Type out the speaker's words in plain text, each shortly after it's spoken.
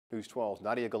News 12's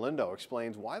Nadia Galindo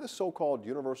explains why the so-called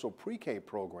universal pre-K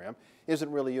program isn't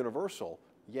really universal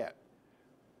yet.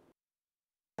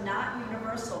 Not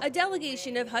universal. A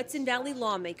delegation of Hudson Valley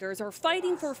lawmakers are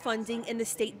fighting for funding in the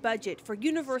state budget for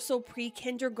universal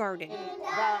pre-kindergarten,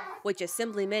 which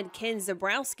Assemblyman Ken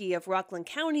Zebrowski of Rockland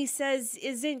County says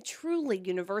isn't truly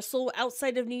universal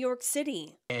outside of New York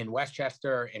City. In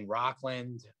Westchester, in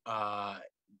Rockland,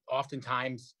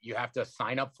 oftentimes you have to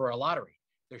sign up for a lottery.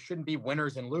 There shouldn't be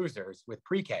winners and losers with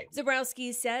pre-K.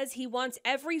 Zebrowski says he wants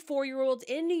every 4-year-old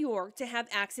in New York to have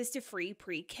access to free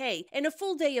pre-K and a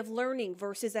full day of learning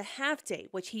versus a half day,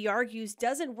 which he argues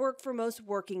doesn't work for most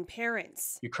working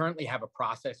parents. You currently have a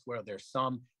process where there's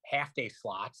some half-day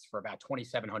slots for about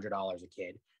 $2,700 a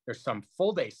kid. There's some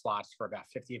full-day slots for about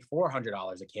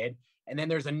 $5,400 a kid. And then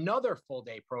there's another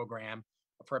full-day program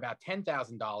for about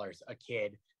 $10,000 a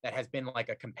kid that has been like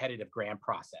a competitive grant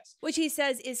process. Which he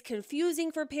says is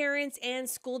confusing for parents and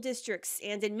school districts,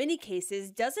 and in many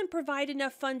cases doesn't provide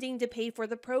enough funding to pay for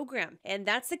the program. And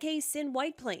that's the case in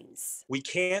White Plains. We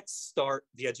can't start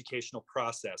the educational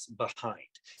process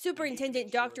behind.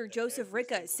 Superintendent Dr. Joseph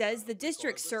Ricca says the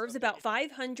district serves about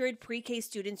 500 pre-K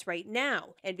students right now,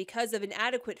 and because of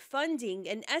inadequate funding,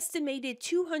 an estimated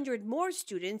 200 more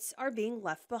students are being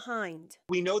left behind.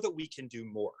 We know that we can do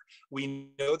more.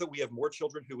 We know that we have more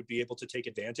children who would be able to take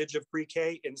advantage of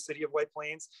pre-K in the city of White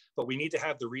Plains, but we need to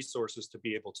have the resources to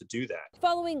be able to do that.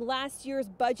 Following last year's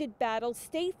budget battle,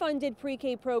 state-funded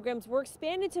pre-K programs were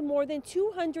expanded to more than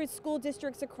 200 school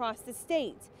districts across the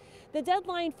state. The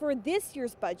deadline for this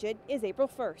year's budget is April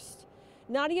 1st.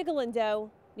 Nadia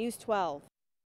Galindo, News 12.